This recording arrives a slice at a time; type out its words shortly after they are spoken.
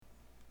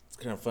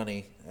kind of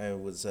funny. I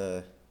was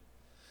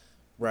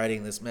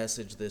writing this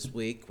message this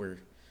week. We're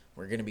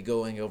going to be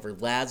going over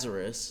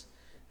Lazarus,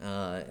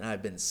 and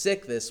I've been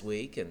sick this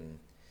week. And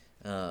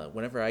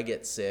whenever I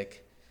get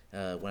sick,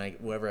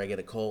 whenever I get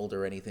a cold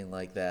or anything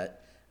like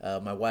that,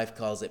 my wife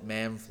calls it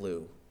man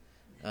flu.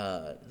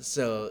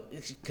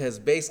 Because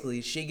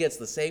basically she gets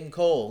the same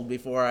cold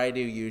before I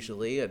do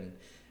usually, and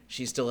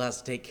she still has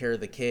to take care of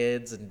the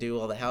kids and do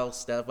all the house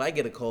stuff. I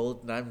get a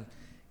cold, and I'm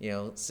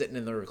sitting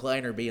in the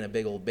recliner being a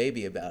big old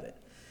baby about it.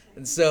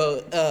 And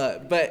so,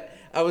 but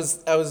I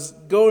was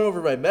going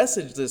over my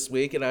message this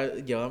week, and I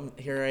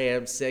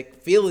am sick,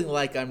 feeling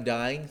like I'm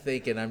dying,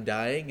 thinking I'm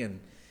dying,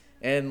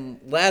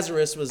 and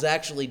Lazarus was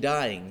actually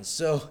dying.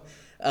 So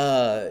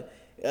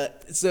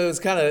it's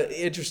kind of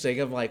interesting.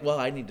 I'm like, well,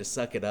 I need to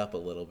suck it up a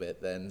little bit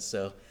then.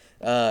 So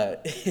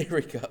here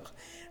we go.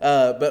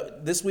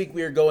 But this week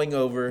we are going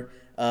over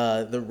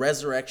the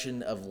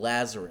resurrection of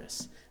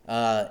Lazarus.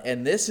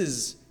 And this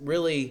is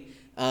really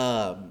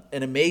an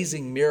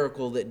amazing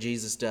miracle that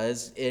Jesus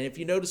does. And if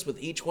you notice with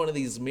each one of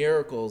these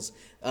miracles,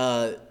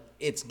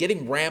 it's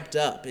getting ramped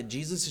up. And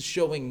Jesus is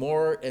showing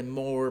more and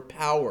more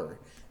power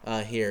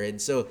here.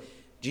 And so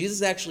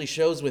Jesus actually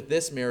shows with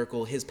this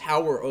miracle his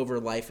power over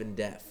life and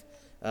death.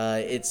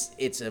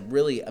 It's a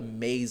really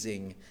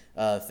amazing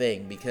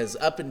thing, because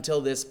up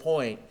until this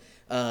point,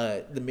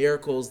 the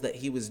miracles that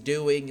he was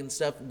doing and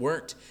stuff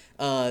weren't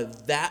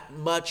that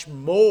much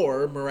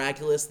more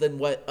miraculous than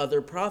what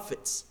other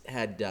prophets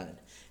had done.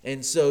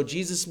 And so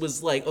Jesus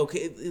was like, okay,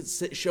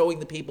 it's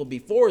showing the people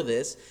before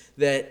this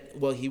that,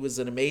 well, he was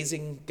an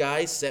amazing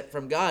guy sent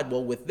from God.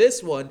 Well, with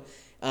this one,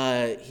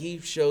 he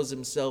shows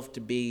himself to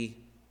be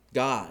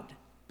God,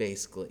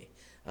 basically.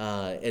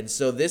 And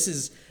so this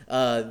is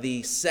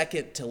the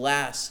second to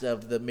last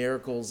of the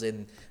miracles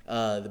in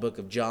the book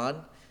of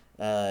John.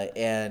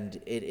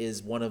 And it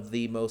is one of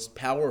the most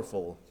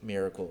powerful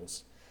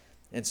miracles.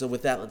 And so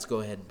with that, let's go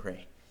ahead and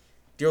pray.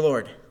 Dear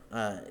Lord,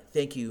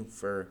 thank you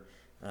for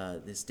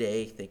this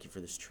day. Thank you for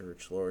this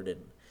church, Lord.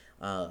 And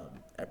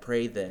I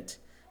pray that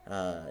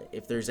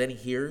if there's any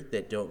here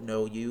that don't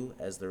know you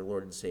as their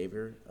Lord and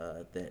Savior,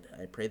 that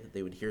I pray that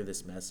they would hear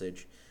this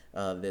message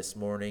this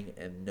morning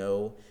and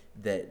know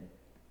that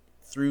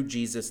through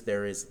Jesus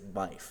there is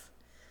life.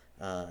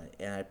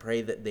 And I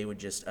pray that they would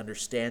just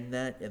understand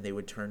that, and they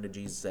would turn to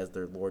Jesus as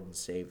their Lord and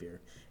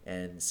Savior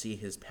and see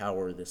his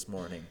power this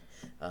morning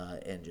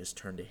and just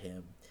turn to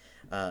him.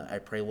 I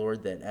pray,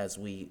 Lord, that as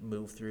we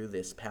move through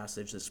this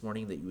passage this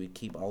morning, that you would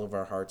keep all of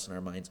our hearts and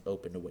our minds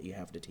open to what you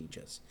have to teach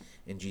us.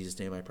 In Jesus'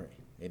 name I pray.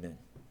 Amen.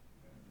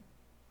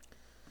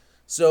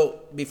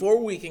 So before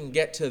we can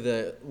get to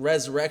the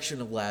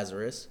resurrection of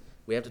Lazarus,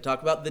 we have to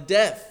talk about the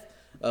death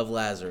of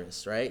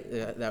Lazarus, right?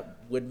 That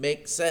would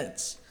make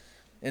sense.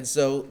 And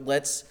so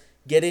let's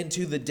get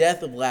into the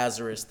death of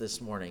Lazarus this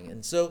morning.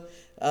 And so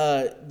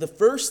the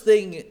first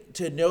thing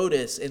to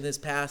notice in this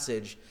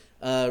passage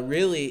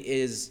really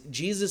is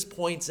Jesus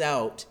points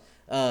out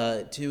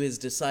to his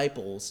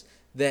disciples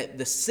that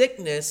the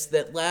sickness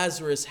that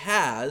Lazarus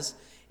has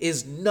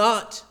is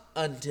not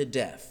unto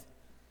death.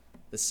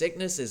 The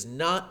sickness is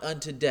not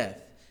unto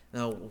death.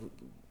 Now,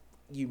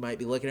 you might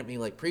be looking at me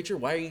like, preacher,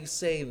 why are you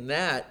saying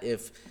that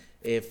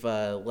if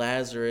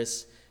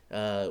Lazarus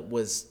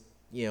was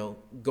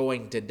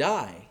going to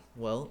die?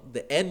 Well,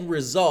 the end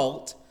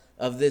result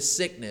of this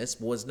sickness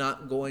was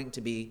not going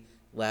to be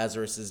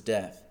Lazarus's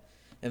death.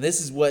 And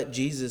this is what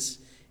Jesus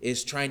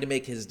is trying to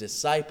make his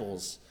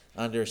disciples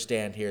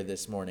understand here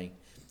this morning.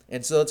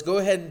 And so let's go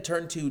ahead and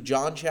turn to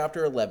John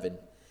chapter 11.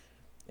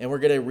 And we're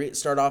going to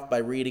start off by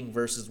reading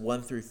verses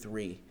 1 through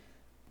 3.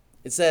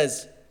 It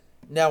says,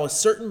 "Now a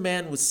certain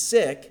man was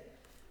sick,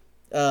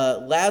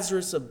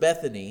 Lazarus of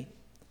Bethany,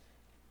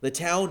 the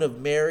town of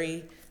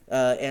Mary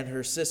and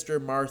her sister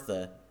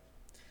Martha.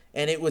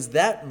 And it was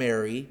that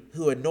Mary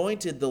who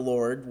anointed the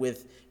Lord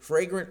with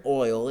fragrant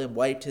oil and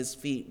wiped his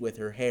feet with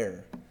her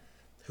hair,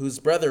 whose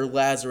brother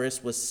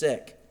Lazarus was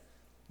sick.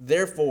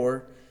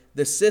 Therefore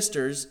the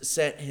sisters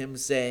sent him,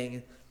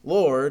 saying,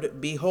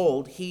 Lord,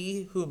 behold,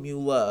 he whom you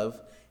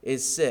love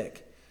is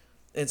sick."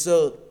 And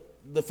so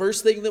the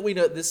first thing that we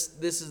know,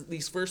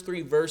 these first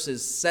three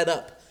verses set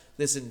up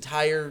this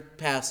entire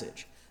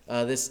passage.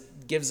 This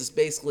gives us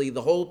basically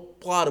the whole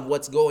plot of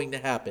what's going to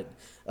happen.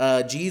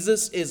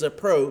 Jesus is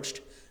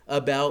approached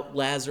about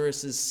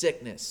Lazarus'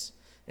 sickness.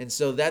 And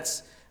so that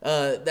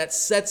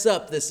sets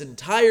up this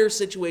entire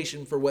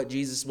situation for what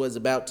Jesus was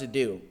about to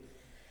do.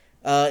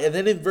 And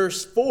then in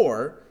verse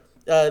 4,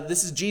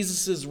 this is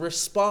Jesus'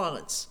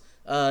 response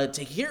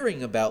to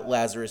hearing about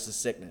Lazarus'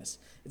 sickness.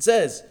 It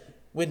says,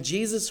 "When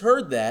Jesus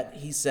heard that,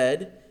 he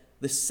said,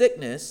 the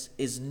sickness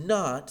is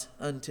not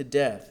unto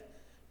death,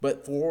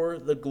 but for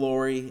the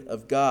glory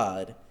of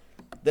God,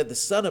 that the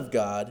Son of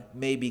God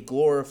may be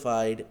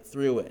glorified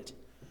through it."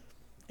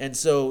 And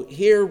so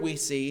here we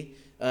see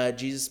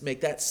Jesus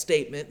make that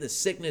statement, the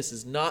sickness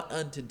is not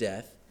unto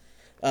death.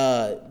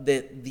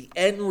 That the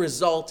end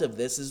result of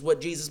this is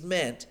what Jesus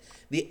meant.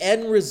 The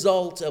end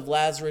result of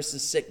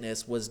Lazarus'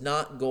 sickness was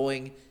not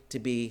going to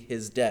be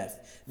his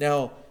death.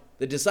 Now,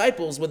 the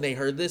disciples, when they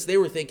heard this, they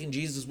were thinking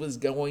Jesus was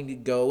going to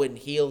go and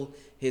heal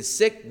his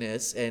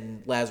sickness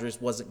and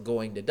Lazarus wasn't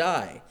going to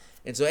die.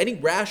 And so any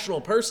rational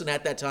person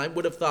at that time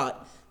would have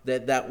thought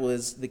that that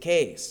was the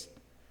case.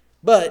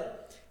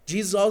 But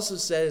Jesus also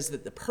says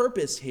that the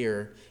purpose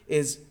here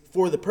is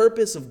for the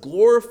purpose of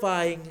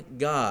glorifying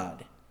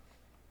God,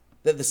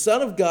 that the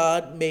Son of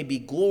God may be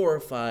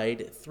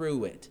glorified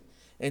through it.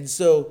 And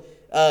so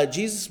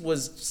Jesus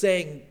was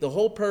saying the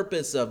whole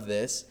purpose of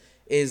this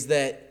is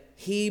that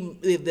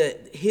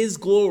his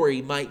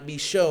glory might be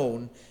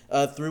shown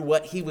through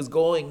what he was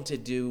going to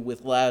do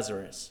with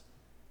Lazarus.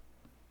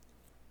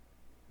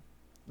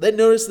 Then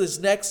notice this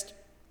next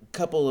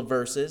couple of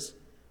verses.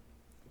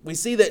 We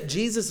see that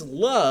Jesus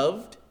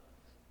loved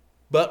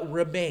but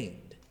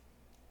remained.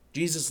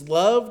 Jesus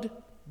loved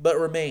but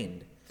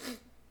remained.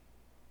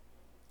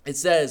 It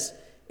says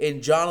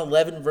in John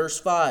 11 verse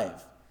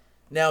 5,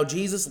 "Now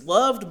Jesus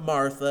loved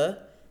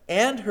Martha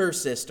and her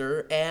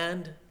sister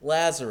and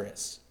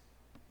Lazarus."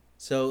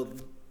 So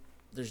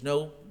there's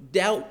no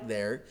doubt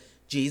there.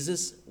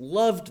 Jesus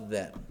loved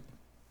them.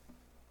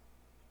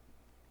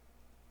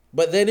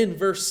 But then in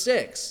verse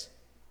 6,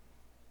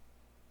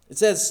 it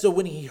says, "So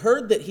when he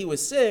heard that he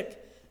was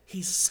sick,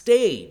 he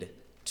stayed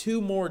 2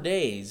 more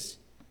days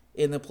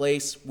in the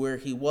place where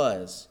he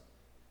was."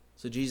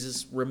 So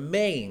Jesus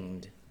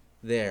remained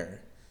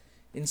there.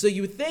 And so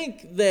you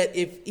think that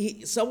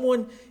if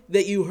someone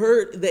that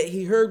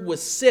he heard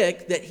was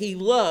sick, that he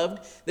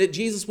loved, that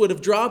Jesus would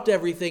have dropped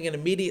everything and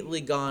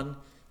immediately gone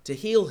to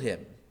heal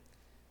him.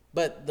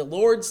 But the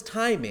Lord's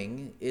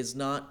timing is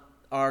not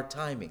our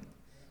timing.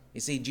 You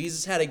see,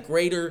 Jesus had a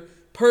greater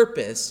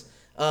purpose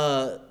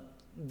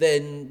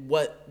than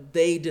what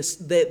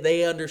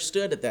they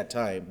understood at that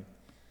time.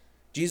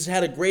 Jesus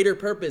had a greater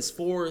purpose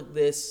for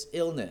this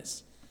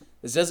illness.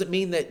 This doesn't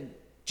mean that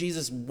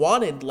Jesus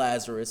wanted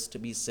Lazarus to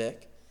be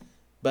sick,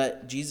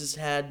 but Jesus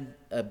had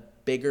a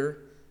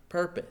bigger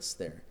purpose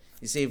there.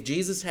 You see, if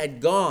Jesus had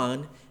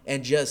gone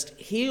and just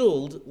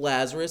healed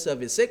Lazarus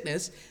of his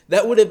sickness,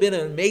 that would have been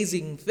an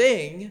amazing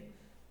thing.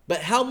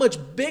 But how much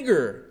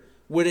bigger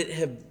would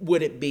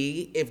it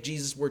be if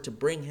Jesus were to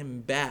bring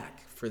him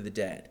back from the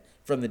dead?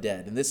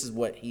 And this is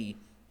what he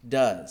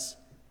does.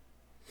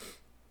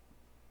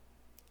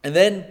 And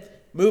then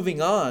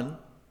moving on,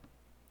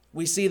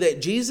 we see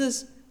that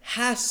Jesus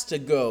has to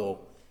go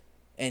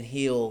and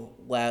heal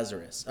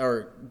Lazarus,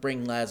 or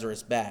bring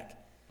Lazarus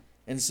back.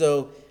 And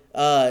so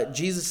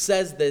Jesus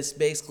says this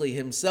basically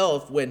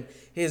himself when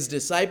his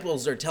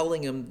disciples are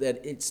telling him that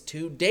it's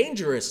too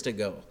dangerous to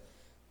go.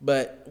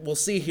 But we'll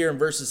see here in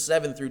verses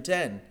 7 through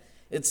 10.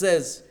 It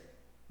says,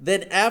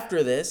 "Then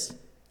after this,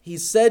 he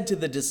said to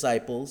the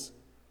disciples,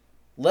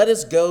 'Let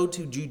us go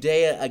to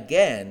Judea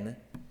again.'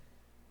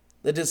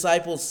 The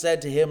disciples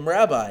said to him,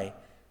 'Rabbi,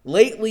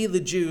 lately the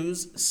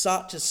Jews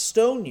sought to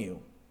stone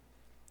you,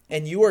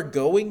 and you are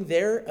going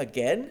there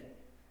again?'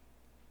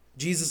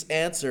 Jesus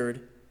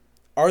answered,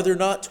 'Are there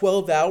not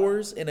 12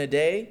 hours in a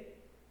day?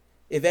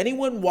 If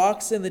anyone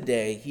walks in the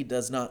day, he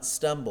does not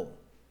stumble,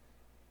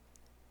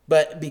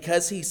 but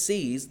because he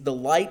sees the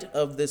light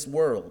of this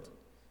world.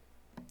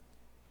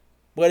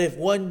 But if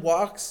one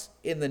walks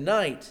in the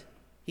night,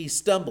 he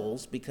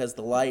stumbles because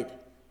the light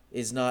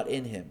is not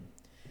in him.'"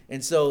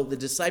 And so the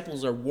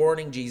disciples are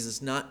warning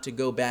Jesus not to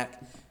go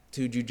back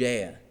to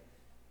Judea.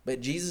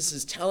 But Jesus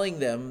is telling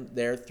them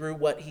there through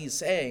what he's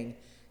saying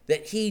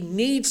that he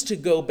needs to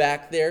go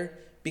back there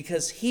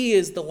because he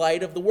is the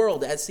light of the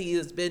world, as he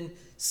has been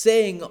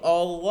saying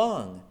all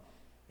along.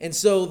 And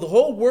so the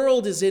whole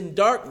world is in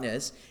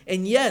darkness,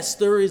 and yes,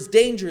 there is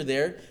danger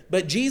there,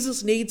 but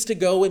Jesus needs to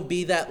go and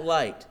be that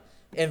light.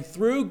 And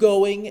through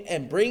going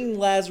and bringing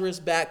Lazarus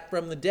back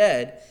from the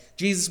dead,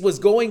 Jesus was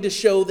going to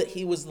show that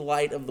he was the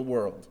light of the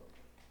world.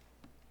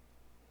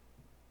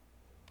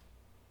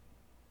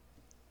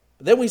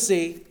 But then we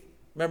see,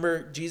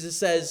 remember, Jesus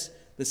says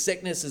the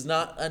sickness is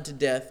not unto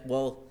death.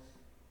 Well,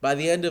 by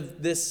the end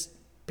of this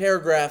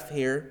paragraph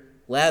here,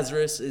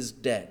 Lazarus is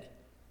dead.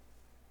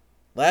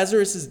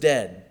 Lazarus is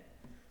dead.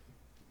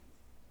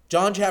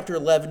 John chapter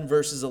 11,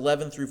 verses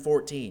 11 through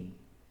 14.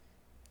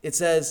 It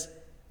says,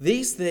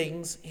 "These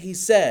things he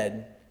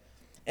said,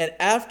 and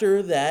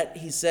after that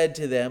he said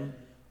to them,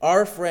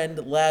 'Our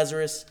friend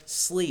Lazarus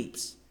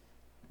sleeps,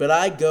 but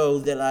I go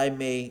that I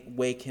may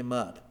wake him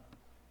up.'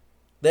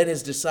 Then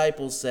his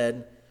disciples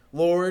said,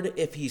 'Lord,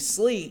 if he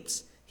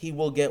sleeps, he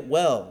will get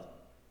well.'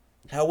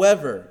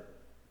 However,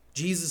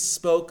 Jesus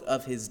spoke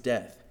of his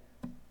death,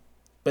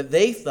 but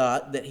they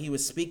thought that he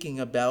was speaking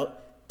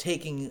about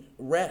taking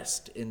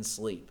rest in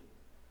sleep.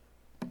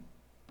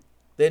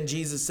 Then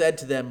Jesus said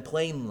to them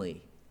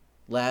plainly,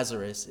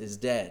 'Lazarus is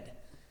dead.'"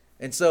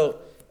 And so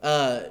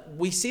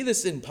we see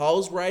this in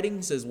Paul's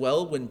writings as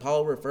well. When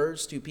Paul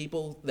refers to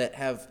people that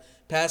have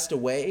passed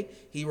away,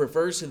 he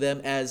refers to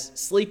them as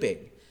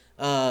sleeping.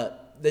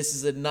 This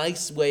is a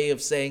nice way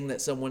of saying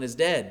that someone is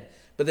dead.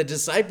 But the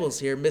disciples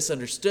here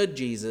misunderstood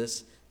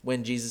Jesus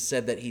when Jesus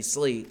said that he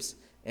sleeps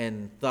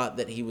and thought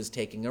that he was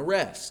taking a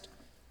rest.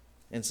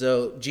 And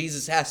so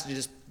Jesus has to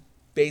just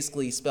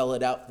basically spell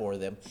it out for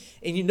them.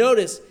 And you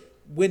notice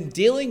when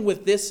dealing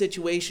with this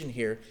situation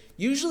here,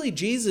 usually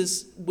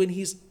Jesus, when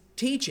he's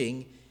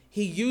teaching,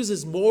 he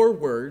uses more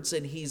words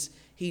and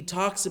he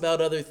talks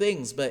about other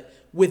things. But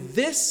with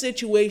this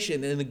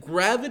situation and the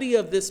gravity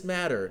of this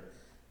matter,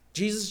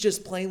 Jesus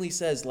just plainly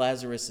says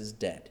Lazarus is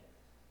dead.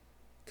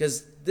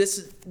 Because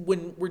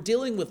when we're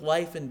dealing with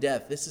life and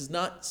death, this is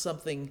not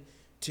something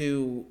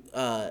to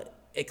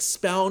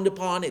expound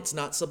upon. It's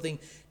not something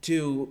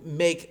to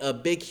make a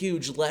big,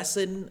 huge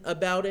lesson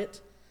about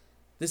it.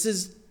 This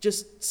is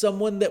just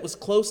someone that was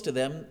close to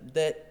them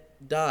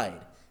that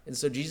died. And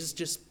so Jesus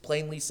just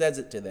plainly says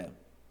it to them.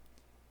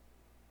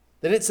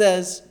 Then it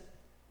says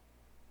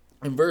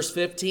in verse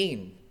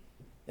 15,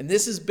 and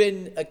this has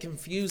been a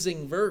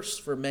confusing verse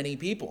for many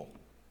people.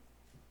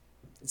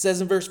 It says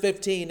in verse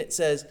 15, it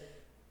says,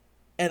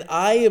 "And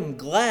I am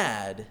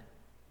glad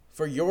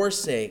for your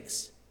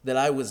sakes that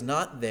I was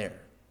not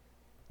there,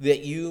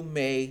 that you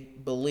may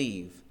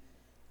believe.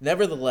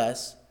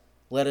 Nevertheless,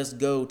 let us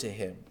go to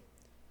him."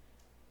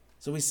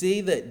 So we see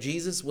that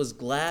Jesus was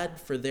glad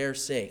for their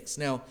sakes.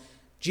 Now,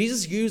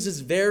 Jesus uses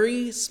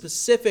very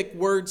specific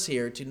words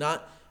here to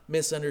not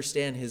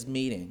misunderstand his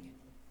meaning.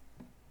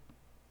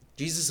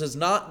 Jesus is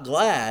not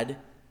glad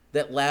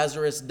that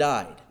Lazarus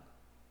died.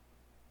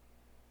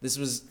 This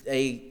was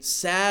a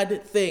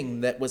sad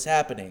thing that was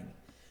happening.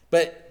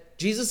 But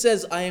Jesus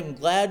says, "I am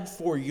glad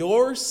for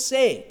your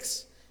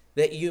sakes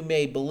that you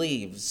may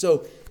believe."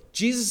 So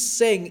Jesus is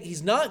saying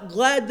he's not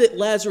glad that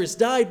Lazarus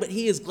died, but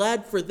he is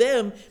glad for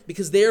them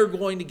because they are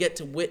going to get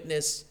to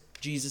witness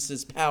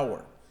Jesus'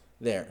 power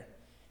there.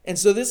 And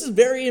so this is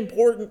very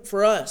important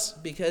for us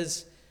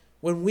because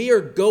when we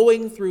are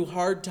going through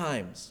hard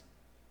times,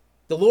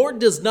 the Lord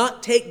does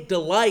not take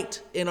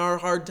delight in our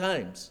hard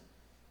times.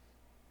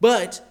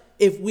 But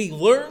if we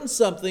learn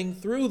something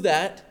through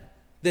that,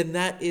 then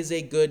that is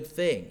a good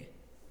thing.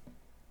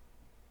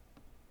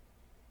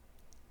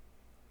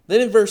 Then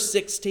in verse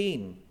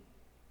 16,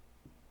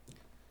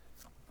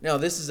 now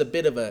this is a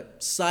bit of a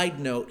side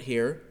note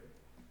here,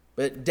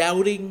 but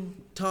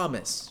doubting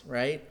Thomas,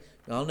 right?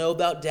 We all know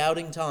about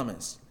doubting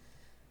Thomas.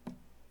 It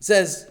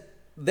says,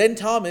 "Then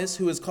Thomas,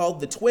 who is called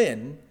the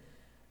twin,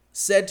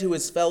 said to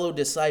his fellow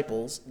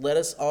disciples, 'Let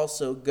us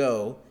also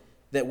go,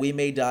 that we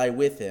may die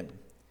with him.'"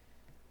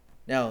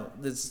 Now,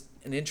 this is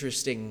an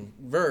interesting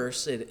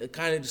verse. It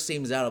kind of just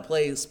seems out of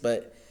place,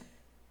 but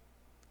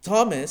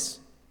Thomas,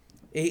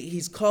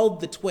 he's called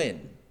the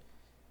twin.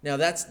 Now,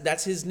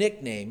 that's his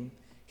nickname.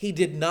 He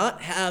did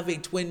not have a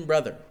twin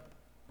brother.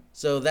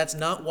 So that's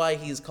not why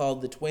he's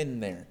called the twin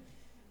there.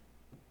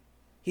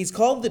 He's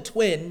called the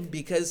twin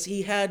because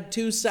he had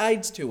two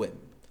sides to him.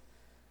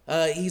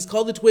 He's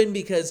called the twin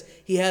because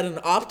he had an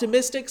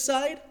optimistic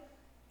side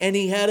and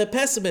he had a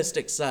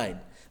pessimistic side.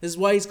 This is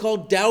why he's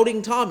called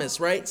Doubting Thomas,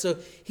 right? So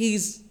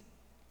he's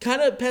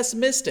kind of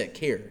pessimistic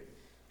here.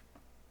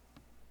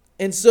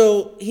 And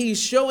so he's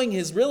showing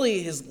his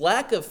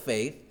lack of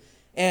faith,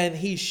 and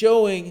he's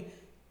showing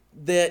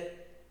that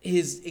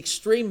his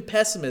extreme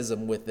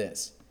pessimism with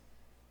this.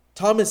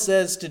 Thomas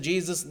says to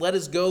Jesus, "Let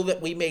us go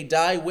that we may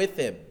die with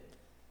him."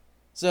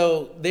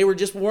 So they were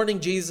just warning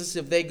Jesus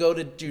if they go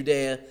to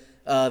Judea,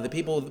 the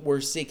people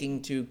were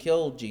seeking to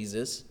kill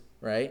Jesus,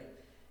 right?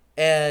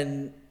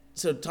 And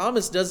so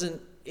Thomas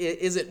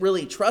isn't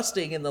really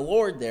trusting in the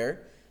Lord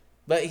there,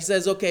 but he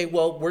says, "Okay,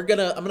 well, I'm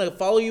gonna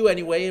follow you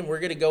anyway, and we're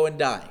gonna go and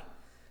die."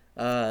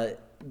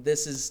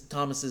 This is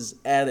Thomas's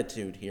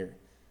attitude here.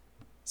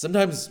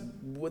 Sometimes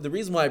the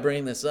reason why I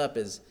bring this up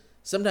is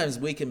sometimes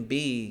we can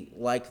be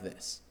like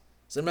this.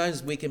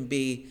 Sometimes we can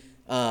be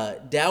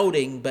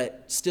doubting,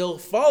 but still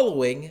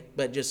following,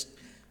 but just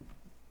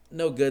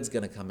no good's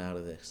gonna come out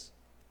of this.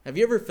 Have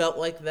you ever felt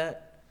like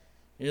that?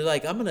 You're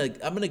like, I'm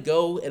gonna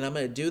go and I'm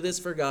gonna do this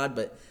for God,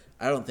 but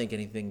I don't think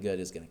anything good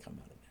is gonna come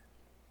out of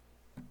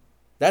it.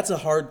 That's a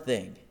hard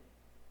thing.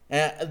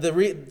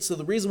 So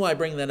the reason why I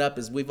bring that up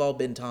is we've all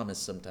been Thomas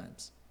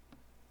sometimes.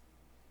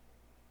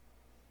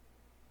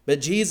 But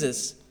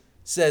Jesus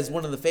says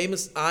one of the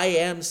famous "I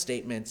am"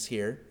 statements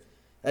here.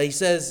 He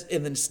says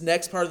in the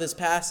next part of this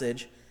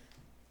passage,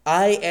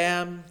 "I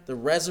am the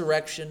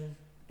resurrection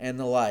and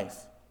the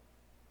life."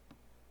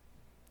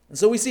 And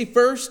so we see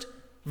first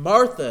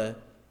Martha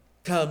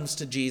comes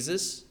to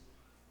Jesus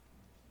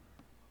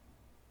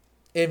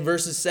in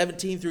verses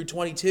 17 through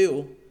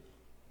 22.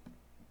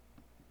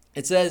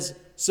 It says,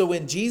 "So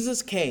when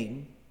Jesus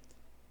came,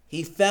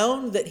 he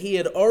found that he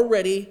had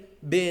already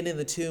been in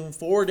the tomb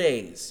 4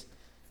 days."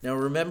 Now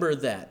remember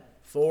that,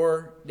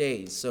 4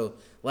 days. So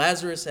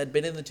Lazarus had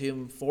been in the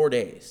tomb 4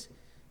 days.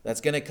 That's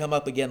going to come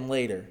up again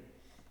later.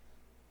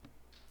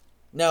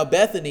 Now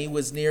Bethany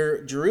was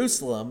near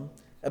Jerusalem,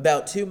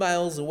 about 2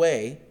 miles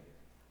away,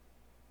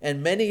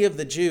 and many of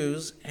the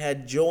Jews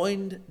had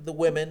joined the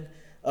women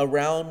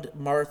around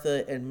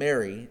Martha and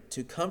Mary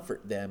to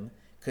comfort them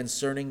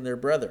concerning their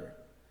brother.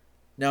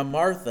 Now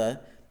Martha,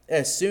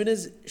 as soon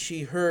as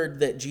she heard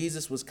that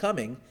Jesus was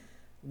coming,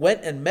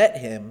 went and met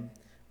him,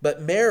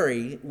 but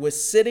Mary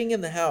was sitting in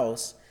the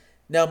house.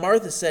 Now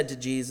Martha said to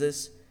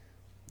Jesus,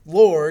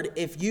 Lord,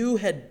 if you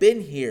had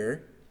been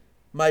here,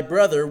 my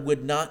brother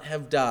would not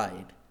have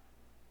died.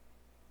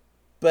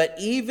 But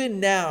even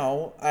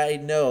now I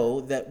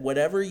know that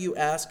whatever you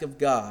ask of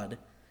God,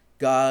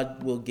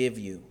 God will give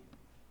you."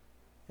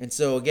 And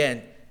so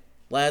again,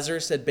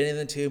 Lazarus had been in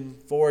the tomb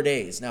 4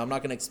 days. Now I'm not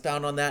going to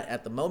expound on that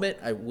at the moment.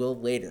 I will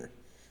later.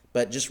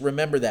 But just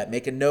remember that.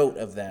 Make a note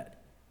of that.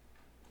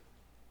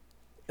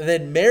 And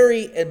then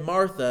Mary and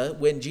Martha,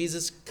 when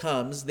Jesus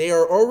comes, they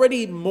are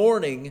already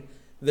mourning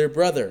their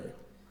brother.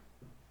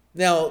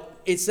 Now,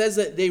 it says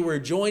that they were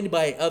joined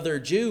by other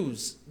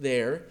Jews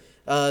there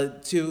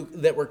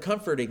that were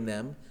comforting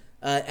them.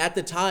 At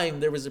the time,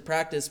 there was a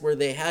practice where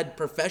they had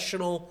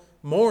professional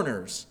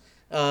mourners.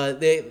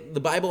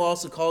 The Bible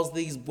also calls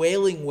these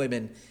wailing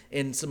women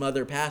in some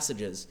other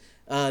passages.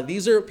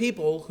 These are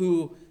people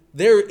who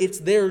it's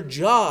their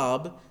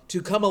job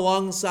to come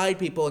alongside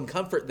people and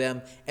comfort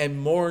them and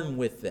mourn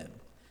with them.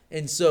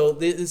 And so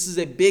this is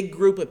a big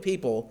group of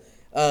people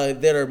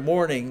that are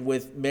mourning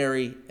with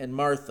Mary and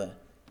Martha.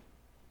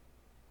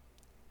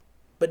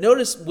 But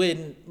notice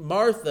when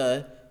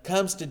Martha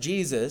comes to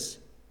Jesus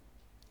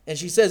and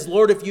she says,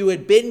 "Lord, if you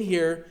had been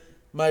here,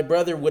 my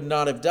brother would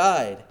not have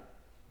died."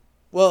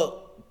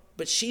 Well,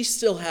 but she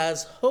still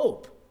has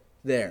hope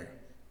there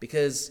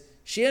because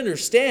she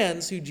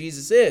understands who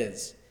Jesus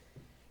is.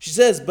 She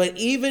says, "But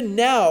even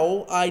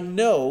now I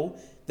know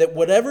that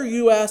whatever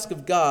you ask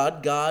of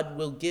God, God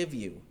will give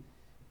you."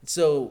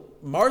 So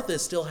Martha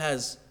still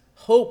has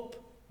hope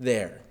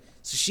there.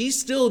 So she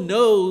still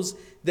knows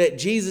that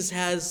Jesus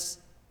has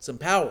some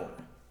power.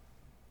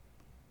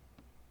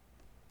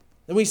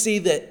 Then we see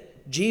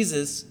that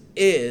Jesus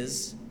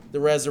is the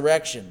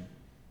resurrection.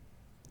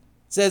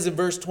 It says in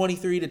verse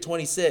 23 to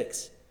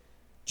 26,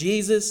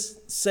 Jesus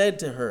said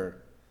to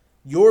her,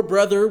 "Your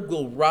brother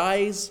will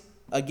rise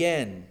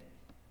again."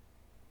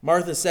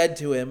 Martha said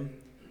to him,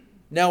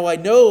 I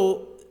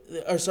know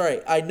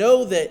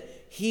that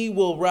he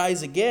will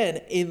rise again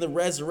in the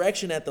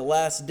resurrection at the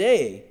last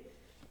day."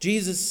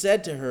 Jesus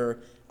said to her,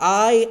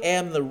 "I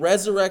am the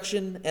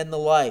resurrection and the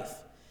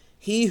life.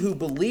 He who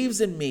believes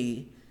in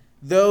me,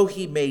 though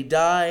he may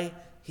die,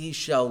 he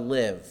shall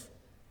live.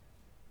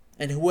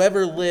 And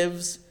whoever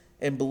lives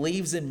and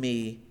believes in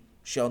me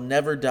shall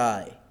never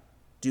die.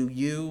 Do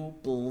you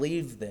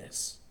believe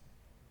this?"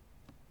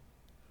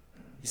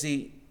 You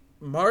see,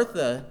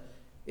 Martha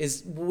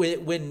is,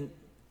 when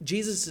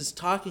Jesus is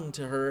talking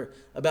to her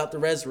about the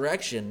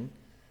resurrection,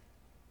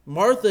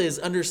 Martha is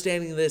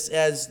understanding this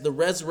as the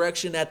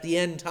resurrection at the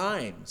end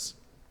times.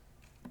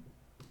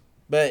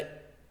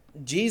 But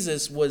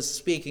Jesus was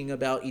speaking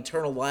about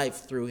eternal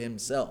life through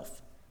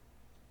himself.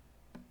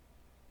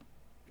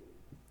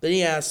 Then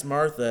he asked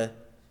Martha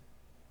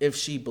if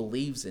she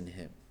believes in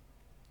him.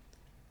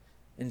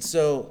 And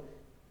so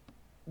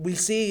we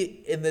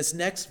see in this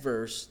next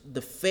verse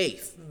the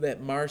faith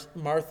that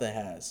Martha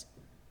has.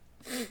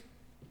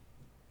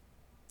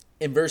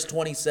 In verse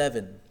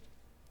 27,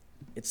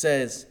 it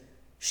says,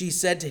 "She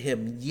said to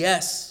him,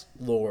 'Yes,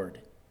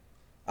 Lord,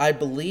 I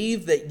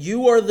believe that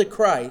you are the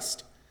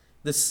Christ,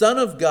 the Son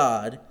of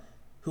God,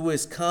 who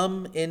has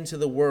come into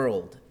the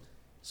world.'"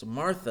 So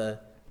Martha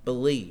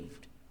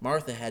believed.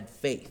 Martha had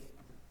faith.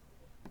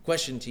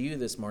 Question to you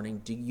this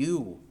morning: do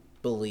you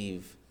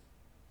believe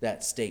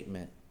that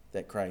statement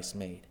that Christ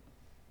made?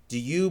 Do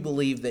you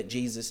believe that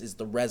Jesus is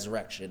the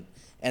resurrection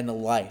and the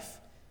life?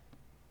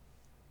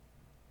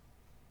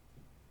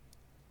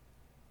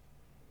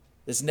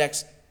 This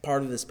next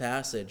part of this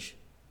passage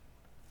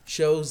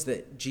shows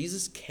that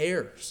Jesus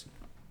cares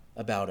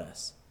about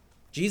us.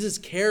 Jesus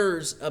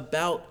cares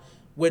about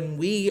when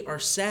we are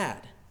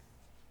sad.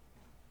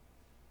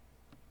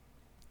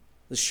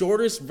 The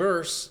shortest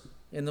verse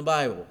in the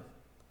Bible,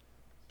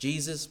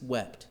 Jesus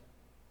wept.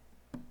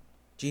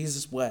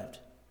 Jesus wept.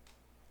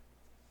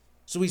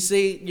 So we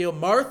see,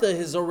 Martha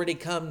has already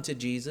come to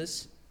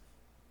Jesus.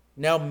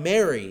 Now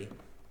Mary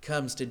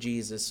comes to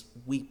Jesus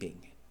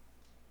weeping.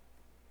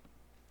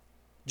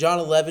 John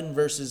 11,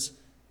 verses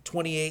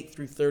 28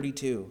 through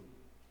 32.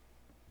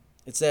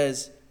 It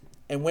says,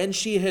 "And when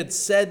she had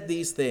said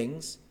these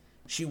things,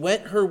 she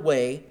went her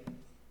way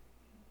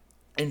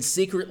and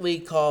secretly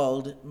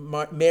called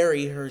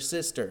Mary her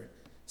sister,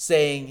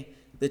 saying,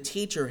 'The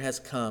teacher has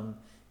come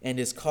and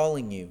is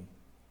calling you.'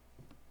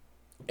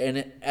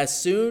 And as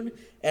soon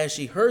as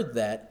she heard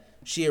that,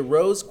 she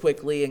arose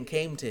quickly and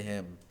came to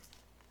him."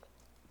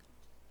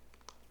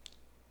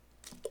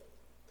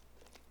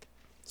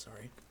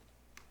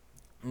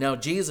 Now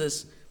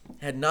Jesus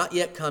had not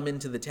yet come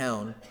into the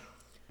town,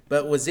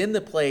 but was in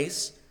the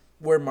place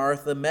where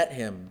Martha met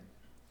him.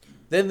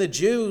 Then the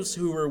Jews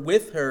who were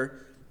with her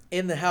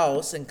in the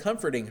house and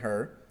comforting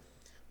her,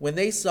 when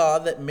they saw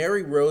that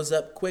Mary rose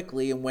up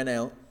quickly and went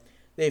out,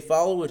 they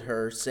followed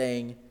her,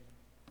 saying,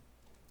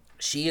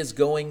 "She is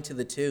going to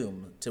the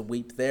tomb to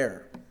weep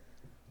there."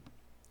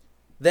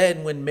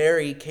 Then when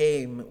Mary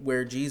came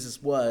where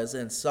Jesus was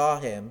and saw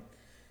him,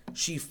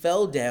 she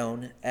fell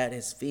down at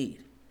his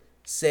feet,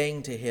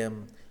 saying to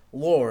him,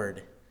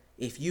 "Lord,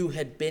 if you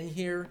had been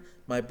here,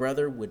 my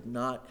brother would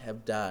not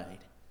have died."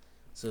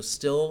 So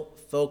still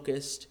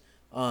focused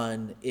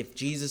on if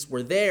Jesus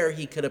were there,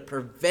 he could have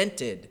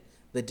prevented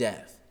the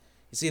death.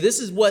 You see, this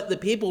is what the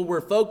people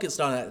were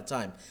focused on at the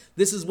time.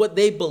 This is what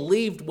they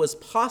believed was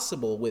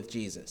possible with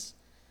Jesus.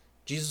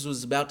 Jesus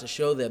was about to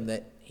show them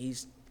that he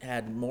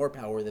had more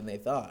power than they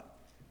thought.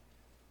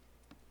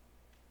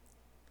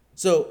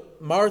 So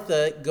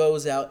Martha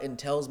goes out and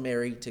tells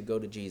Mary to go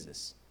to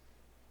Jesus.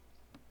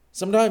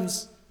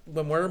 Sometimes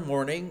when we're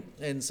mourning,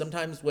 and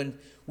sometimes when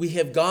we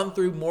have gone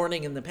through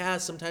mourning in the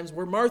past, sometimes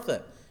we're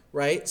Martha,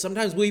 right?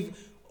 Sometimes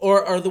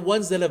are the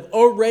ones that have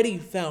already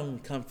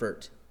found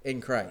comfort in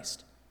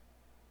Christ.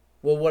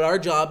 Well, what our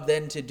job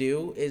then to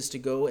do is to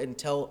go and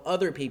tell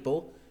other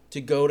people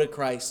to go to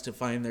Christ to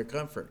find their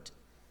comfort.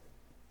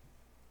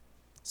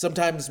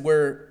 Sometimes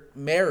we're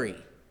Mary,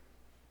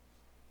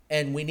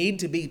 and we need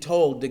to be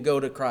told to go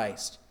to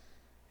Christ.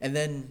 And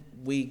then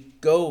we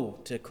go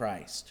to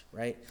Christ,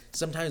 right?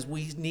 Sometimes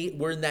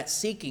we're in that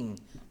seeking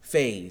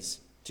phase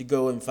to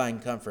go and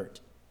find comfort.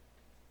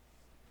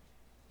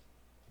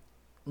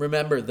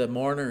 Remember, the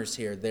mourners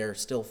here, they're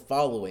still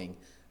following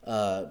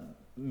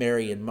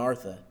Mary and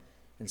Martha.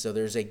 And so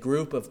there's a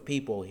group of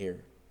people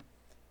here.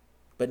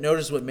 But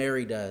notice what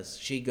Mary does.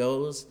 She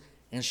goes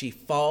and she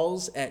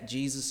falls at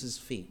Jesus'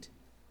 feet.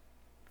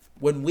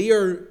 When we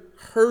are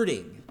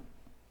hurting,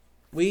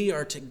 we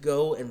are to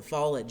go and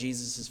fall at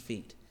Jesus'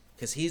 feet,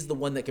 because he's the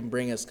one that can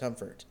bring us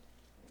comfort.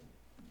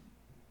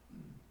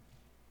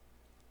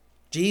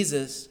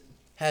 Jesus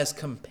has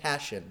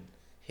compassion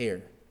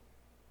here.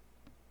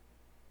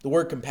 The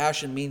word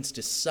compassion means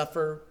to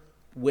suffer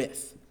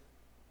with.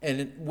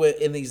 And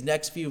in these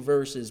next few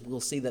verses, we'll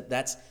see that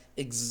that's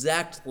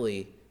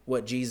exactly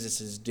what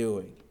Jesus is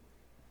doing.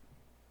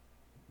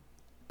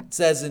 It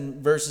says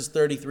in verses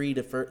 33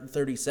 to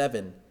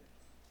 37,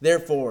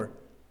 therefore,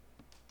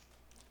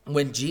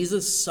 when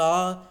Jesus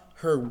saw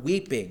her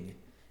weeping,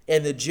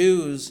 and the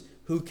Jews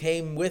who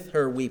came with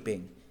her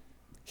weeping,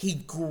 he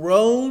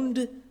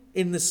groaned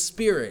in the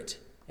spirit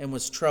and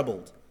was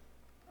troubled.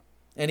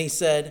 And he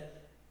said,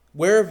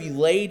 where have you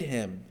laid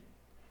him?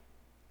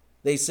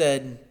 They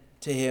said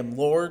to him,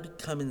 Lord,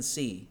 come and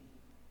see.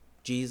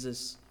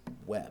 Jesus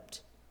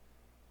wept.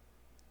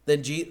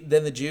 Then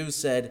the Jews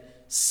said,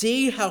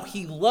 see how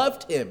he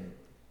loved him.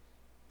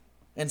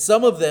 And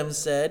some of them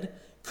said,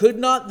 could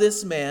not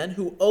this man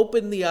who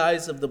opened the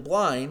eyes of the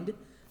blind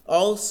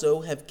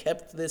also have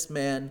kept this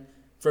man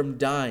from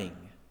dying?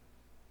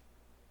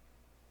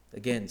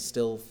 Again,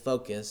 still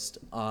focused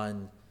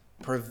on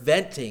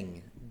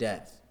preventing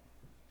death.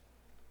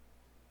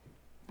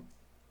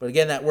 But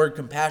again, that word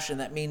compassion,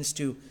 that means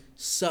to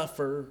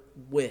suffer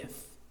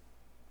with.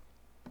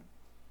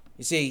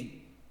 You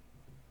see,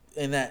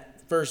 in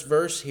that first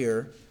verse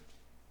here,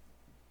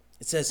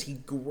 it says he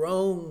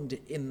groaned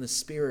in the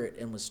spirit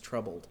and was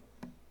troubled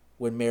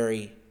when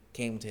Mary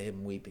came to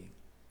him weeping.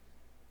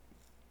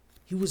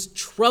 He was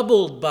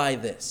troubled by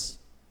this.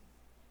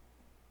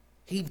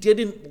 He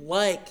didn't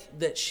like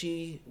that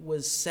she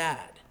was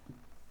sad.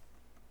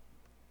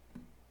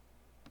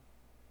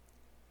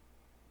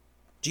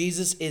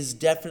 Jesus is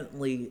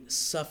definitely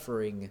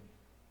suffering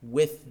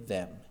with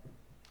them.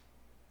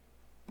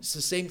 It's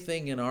the same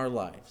thing in our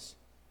lives.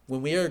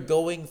 When we are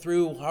going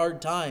through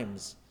hard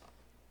times,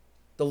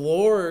 the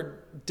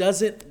Lord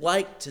doesn't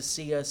like to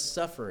see us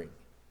suffering.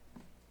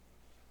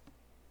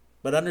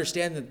 But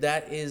understand that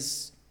that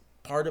is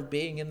part of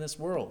being in this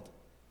world.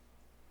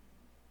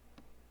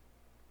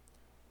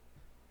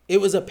 It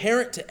was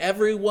apparent to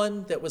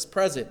everyone that was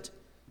present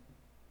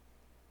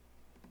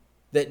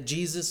that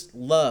Jesus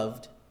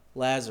loved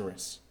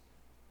Lazarus.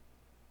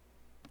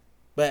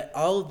 But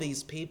all of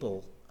these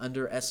people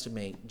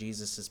underestimate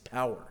Jesus'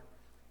 power.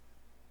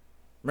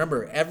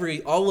 Remember,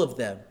 all of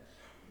them,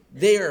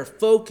 they are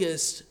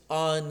focused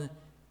on,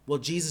 well,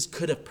 Jesus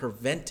could have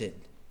prevented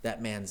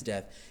that man's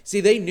death.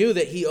 See, they knew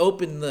that he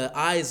opened the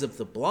eyes of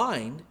the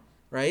blind,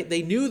 right?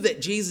 They knew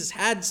that Jesus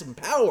had some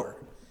power.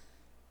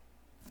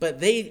 But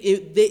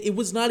it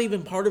was not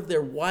even part of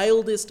their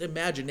wildest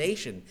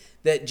imagination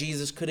that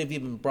Jesus could have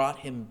even brought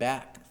him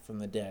back from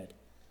the dead.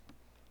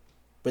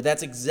 But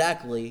that's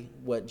exactly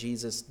what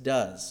Jesus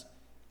does.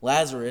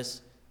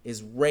 Lazarus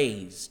is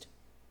raised.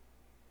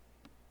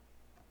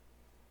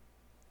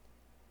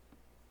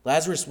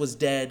 Lazarus was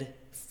dead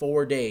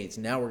 4 days.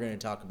 Now we're going to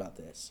talk about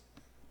this.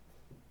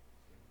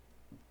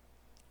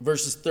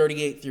 Verses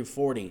 38 through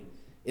 40.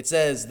 It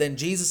says, then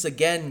Jesus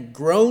again,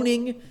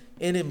 groaning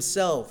in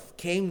himself,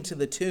 came to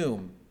the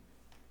tomb.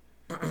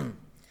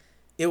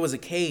 It was a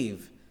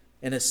cave,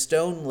 and a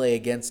stone lay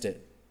against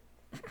it.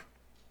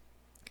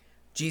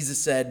 Jesus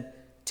said,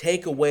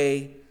 take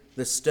away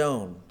the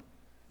stone.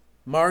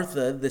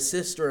 Martha, the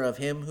sister of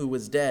him who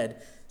was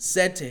dead,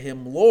 said to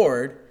him,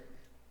 Lord,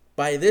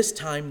 by this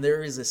time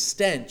there is a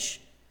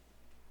stench,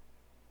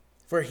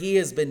 for he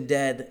has been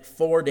dead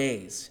 4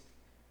 days.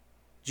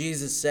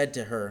 Jesus said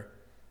to her,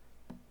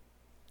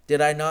 did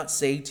I not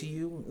say to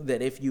you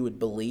that if you would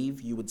believe,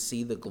 you would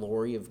see the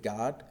glory of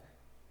God?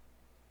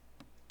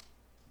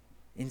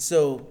 And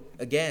so,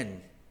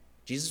 again,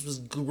 Jesus was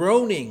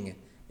groaning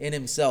in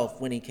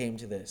himself when he came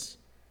to this.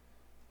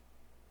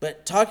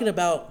 But talking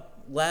about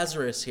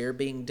Lazarus here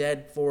being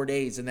dead 4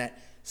 days and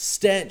that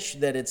stench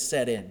that had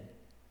set in.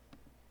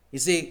 You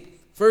see,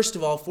 first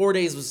of all, 4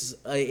 days was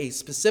a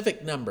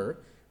specific number,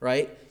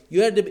 right?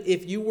 You had to,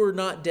 if you were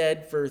not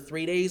dead for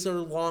 3 days or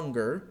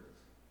longer,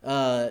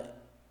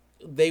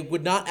 they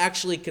would not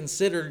actually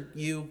consider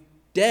you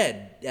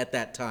dead at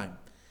that time.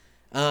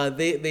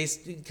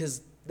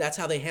 Because that's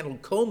how they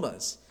handled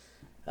comas.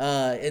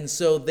 And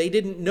so they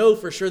didn't know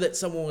for sure that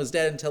someone was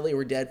dead until they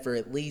were dead for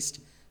at least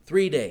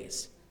 3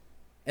 days.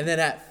 And then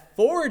at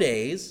 4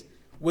 days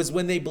was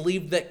when they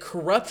believed that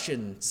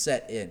corruption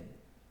set in.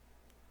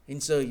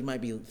 And so you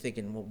might be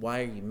thinking, well, why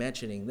are you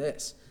mentioning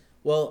this?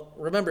 Well,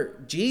 remember,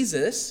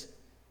 Jesus,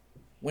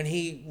 when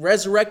he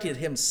resurrected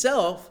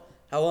himself,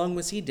 how long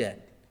was he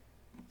dead?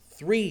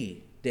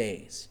 3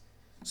 days.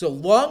 So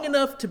long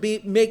enough to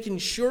be making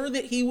sure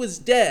that he was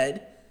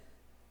dead,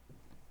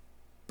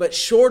 but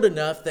short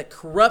enough that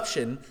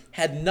corruption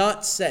had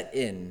not set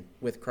in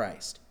with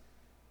Christ.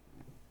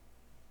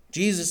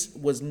 Jesus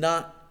was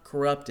not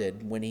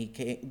corrupted when he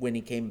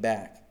came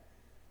back.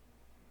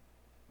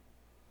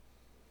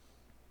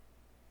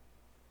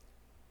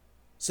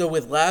 So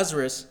with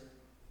Lazarus,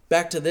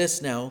 back to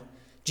this now,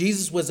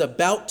 Jesus was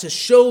about to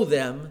show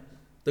them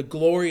the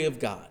glory of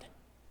God.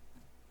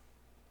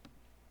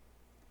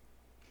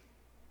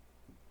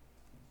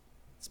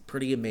 It's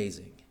pretty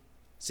amazing.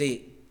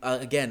 See,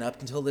 again,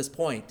 up until this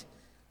point,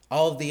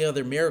 all of the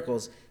other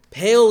miracles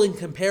pale in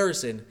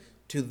comparison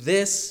to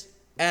this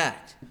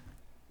act.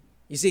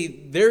 You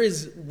see, there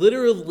is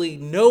literally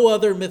no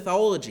other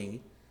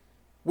mythology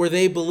where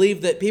they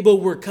believed that people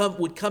would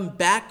come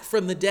back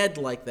from the dead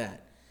like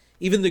that.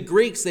 Even the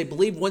Greeks, they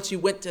believed once you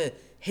went to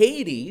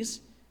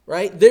Hades,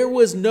 right, there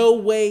was no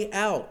way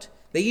out.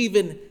 They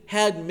even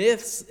had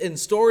myths and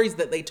stories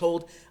that they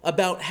told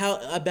about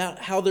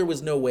how there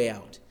was no way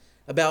out,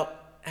 about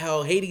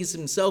how Hades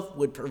himself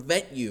would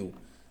prevent you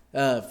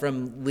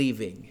from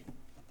leaving.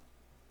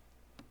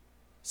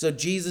 So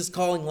Jesus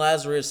calling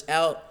Lazarus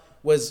out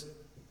was,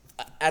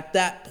 at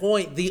that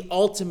point, the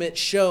ultimate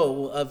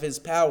show of his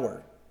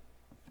power.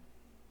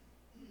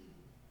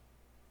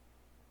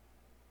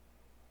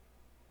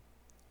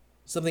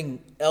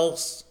 Something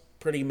else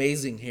pretty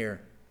amazing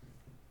here.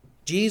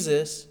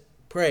 Jesus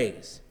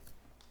prays.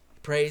 He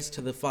prays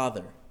to the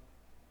Father.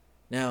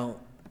 Now,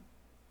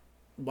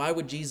 why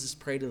would Jesus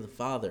pray to the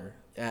Father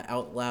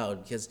out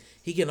loud? Because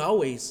he can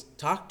always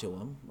talk to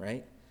him,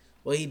 right?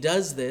 Well, he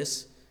does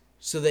this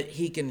so that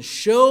he can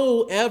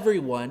show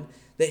everyone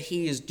that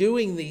he is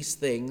doing these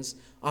things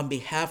on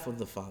behalf of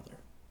the Father.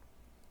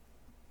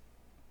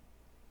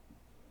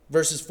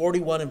 Verses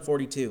 41 and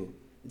 42.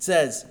 It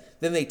says,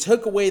 "Then they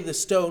took away the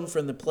stone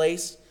from the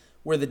place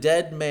where the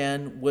dead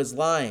man was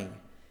lying.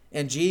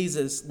 And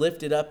Jesus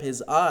lifted up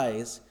his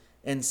eyes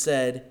and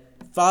said,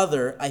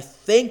 'Father, I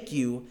thank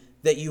you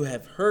that you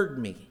have heard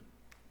me.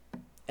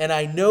 And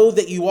I know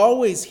that you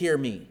always hear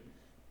me.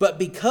 But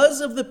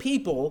because of the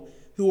people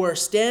who are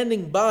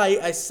standing by,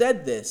 I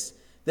said this,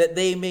 that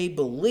they may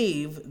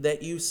believe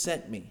that you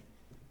sent me.'"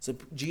 So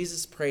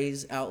Jesus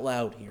prays out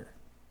loud here.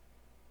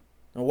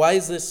 Now, why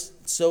is this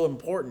so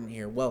important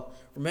here? Well,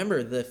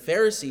 remember, the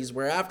Pharisees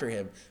were after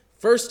him.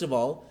 First of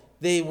all,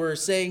 they were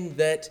saying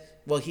that,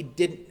 well, he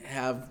didn't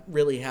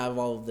really have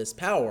all of this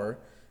power.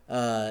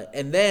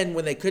 And then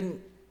when they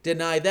couldn't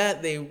deny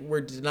that, they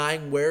were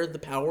denying where the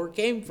power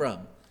came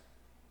from.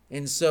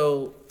 And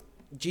so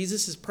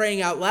Jesus is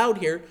praying out loud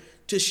here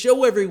to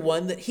show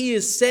everyone that he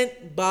is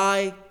sent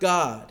by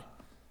God,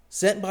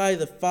 sent by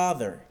the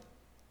Father.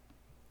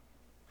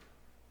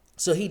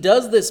 So he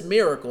does this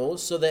miracle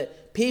so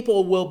that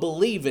people will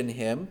believe in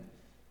him,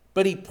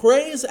 but he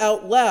prays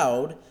out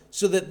loud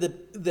so that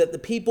the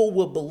people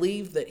will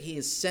believe that he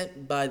is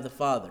sent by the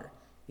Father.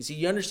 You see,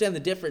 you understand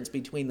the difference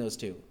between those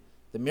two.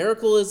 The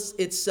miracle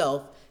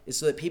itself is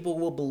so that people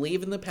will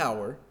believe in the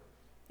power,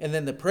 and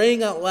then the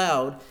praying out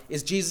loud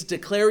is Jesus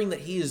declaring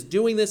that he is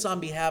doing this on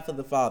behalf of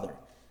the Father.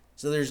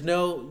 So there's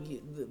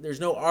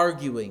no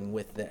arguing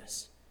with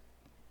this.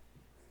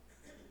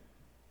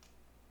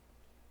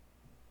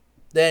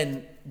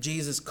 Then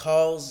Jesus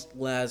calls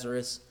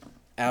Lazarus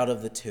out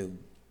of the tomb.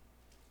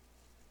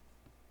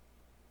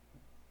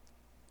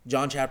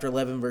 John chapter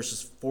 11,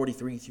 verses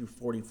 43 through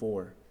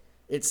 44.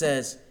 It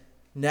says,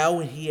 "Now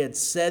when he had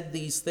said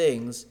these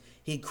things,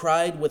 he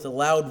cried with a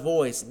loud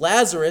voice,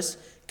 'Lazarus,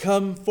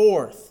 come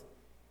forth!'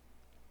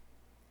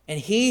 And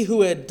he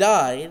who had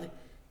died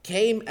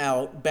came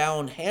out,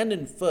 bound hand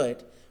and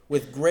foot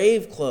with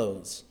grave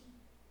clothes,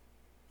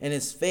 and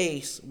his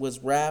face was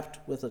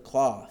wrapped with a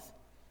cloth.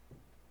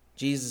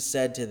 Jesus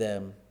said to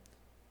them,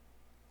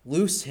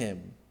 'Loose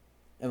him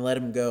and let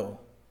him go.'"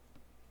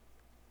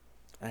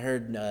 I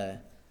heard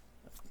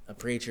a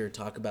preacher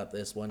talk about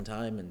this one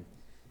time, and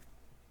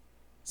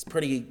it's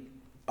pretty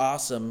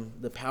awesome,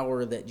 the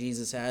power that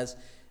Jesus has.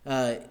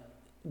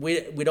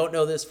 We don't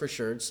know this for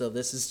sure, so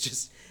this is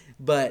just,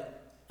 but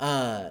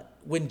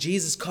when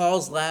Jesus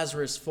calls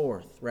Lazarus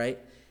forth, right?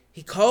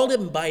 He called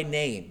him by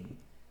name.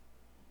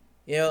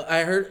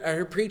 I heard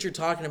a preacher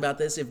talking about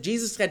this. If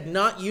Jesus had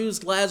not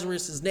used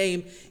Lazarus'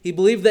 name, he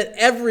believed that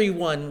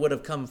everyone would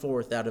have come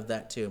forth out of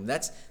that tomb.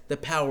 That's the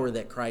power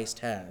that Christ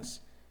has.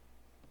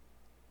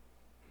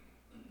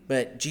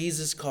 But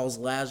Jesus calls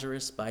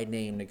Lazarus by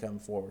name to come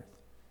forth.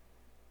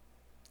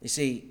 You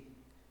see,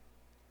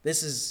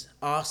 this is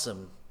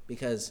awesome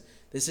because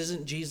this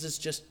isn't Jesus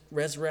just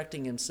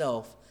resurrecting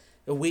himself.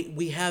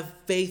 We have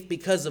faith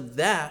because of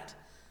that,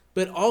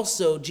 but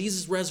also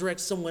Jesus resurrects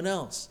someone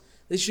else.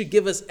 This should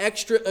give us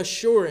extra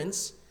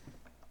assurance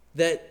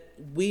that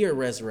we are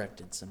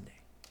resurrected someday.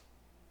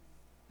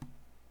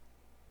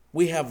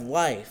 We have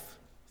life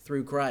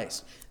through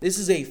Christ. This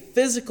is a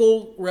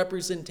physical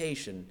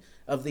representation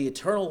of the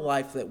eternal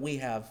life that we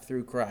have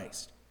through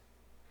Christ.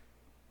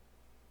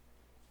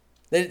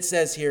 Then it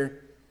says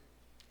here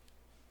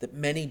that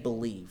many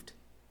believed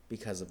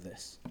because of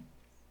this.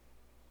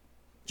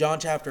 John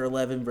chapter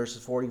 11,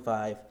 verses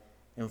 45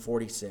 and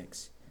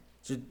 46.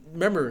 So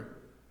remember,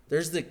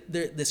 there's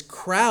this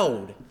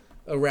crowd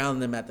around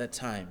them at that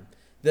time.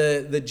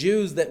 The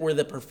Jews that were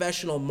the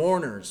professional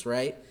mourners,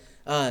 right?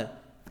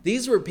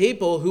 These were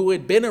people who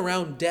had been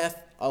around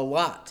death a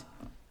lot.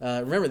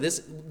 Remember,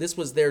 this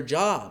was their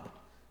job.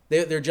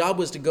 Their job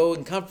was to go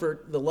and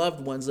comfort the loved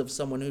ones of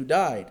someone who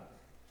died.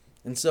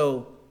 And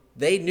so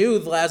they knew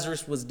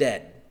Lazarus was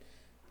dead.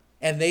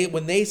 And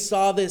when they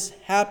saw this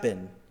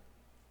happen,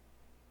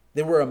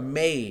 they were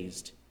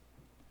amazed.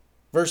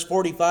 Verse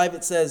 45,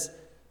 it says,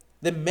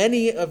 "Then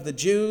many of the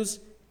Jews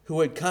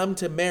who had come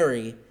to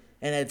Mary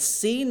and had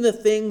seen the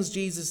things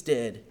Jesus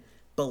did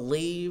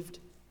believed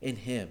in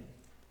him."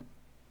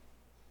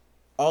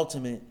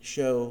 Ultimate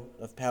show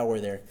of power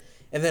there.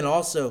 And then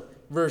also,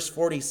 verse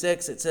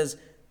 46, it says,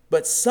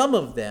 "But some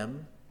of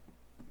them,"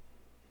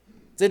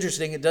 it's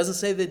interesting, it doesn't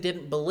say they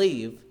didn't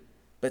believe,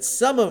 but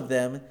some of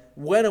them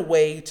went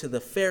away to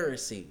the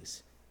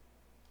Pharisees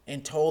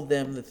and told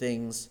them the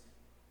things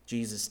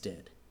Jesus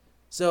did.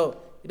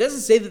 So it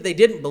doesn't say that they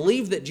didn't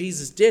believe that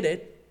Jesus did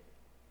it,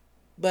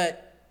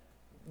 but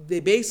they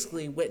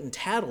basically went and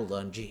tattled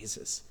on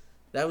Jesus.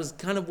 That was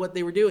kind of what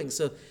they were doing.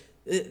 So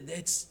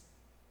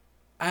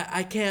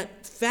I can't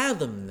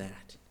fathom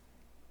that.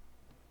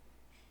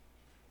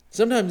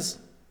 Sometimes,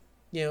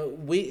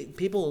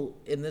 people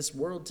in this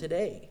world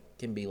today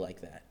can be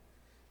like that.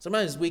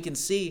 Sometimes we can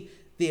see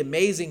the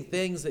amazing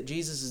things that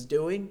Jesus is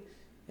doing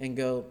and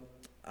go,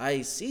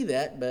 I see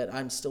that, but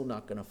I'm still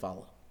not going to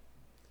follow.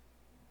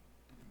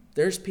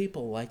 There's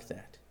people like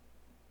that.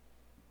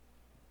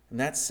 And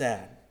that's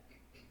sad.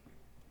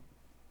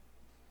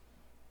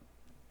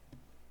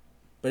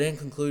 But in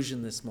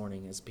conclusion this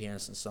morning, as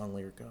pianist and song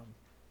leader come,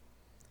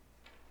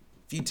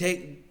 if you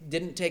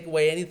didn't take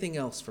away anything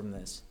else from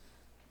this,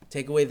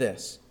 take away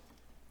this.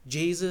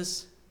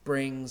 Jesus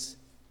brings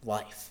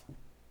life.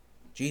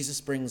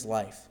 Jesus brings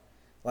life.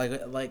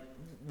 Like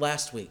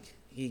last week,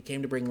 he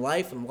came to bring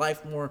life and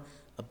life more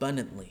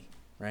abundantly,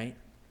 right?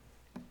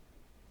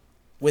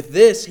 With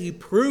this, he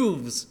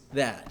proves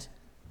that.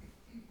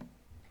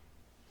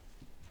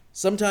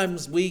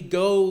 Sometimes we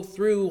go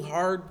through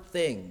hard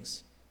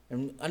things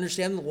and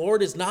understand the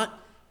Lord is not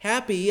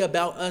happy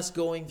about us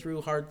going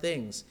through hard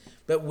things,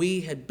 but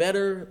we had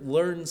better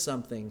learn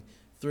something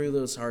through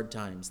those hard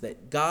times,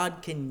 that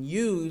God can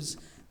use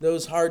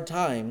those hard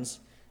times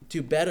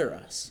to better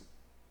us,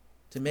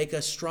 to make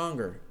us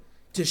stronger,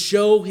 to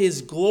show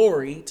his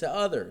glory to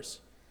others.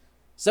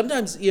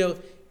 Sometimes,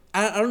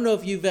 I don't know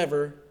if you've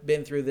ever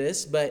been through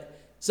this, but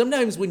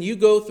sometimes when you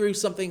go through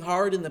something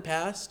hard in the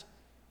past,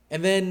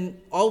 and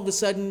then all of a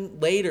sudden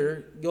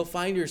later, you'll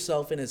find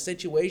yourself in a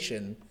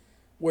situation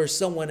where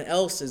someone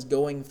else is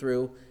going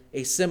through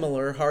a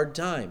similar hard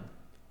time.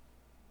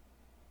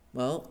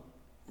 Well,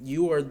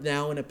 you are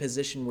now in a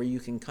position where you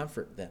can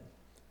comfort them,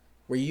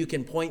 where you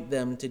can point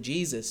them to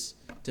Jesus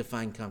to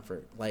find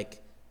comfort,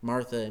 like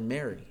Martha and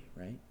Mary,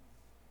 right?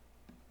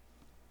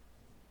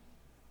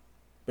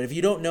 But if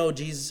you don't know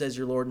Jesus as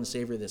your Lord and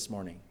Savior this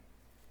morning,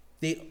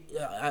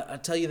 I'll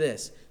tell you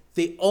this,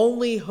 the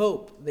only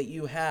hope that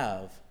you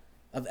have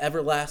of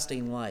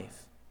everlasting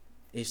life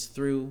is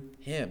through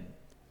him.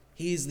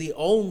 He's the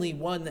only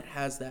one that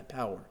has that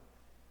power.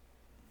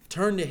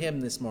 Turn to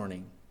him this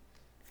morning.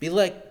 Be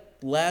like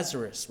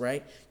Lazarus,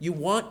 right? You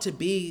want to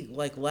be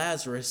like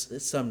Lazarus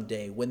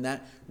someday when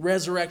that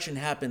resurrection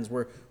happens,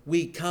 where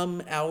we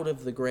come out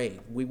of the grave.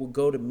 We will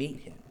go to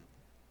meet him.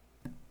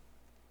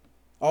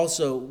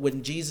 Also,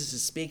 when Jesus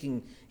is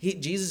speaking,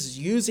 Jesus is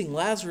using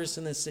Lazarus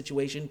in this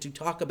situation to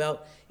talk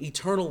about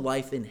eternal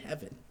life in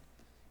heaven.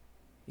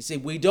 You see,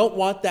 we don't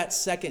want that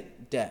second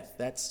death.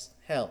 That's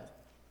hell.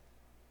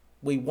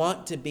 We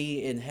want to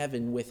be in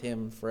heaven with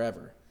him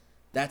forever.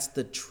 That's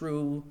the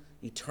true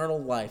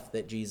eternal life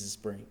that Jesus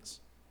brings.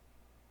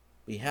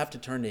 We have to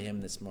turn to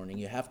him this morning.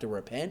 You have to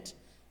repent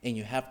and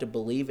you have to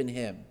believe in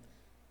him.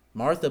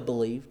 Martha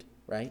believed,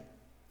 right?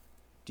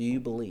 Do you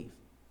believe?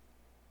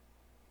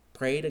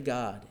 Pray to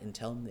God and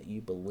tell him that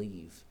you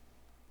believe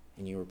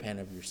and you repent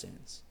of your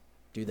sins.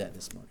 Do that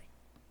this morning.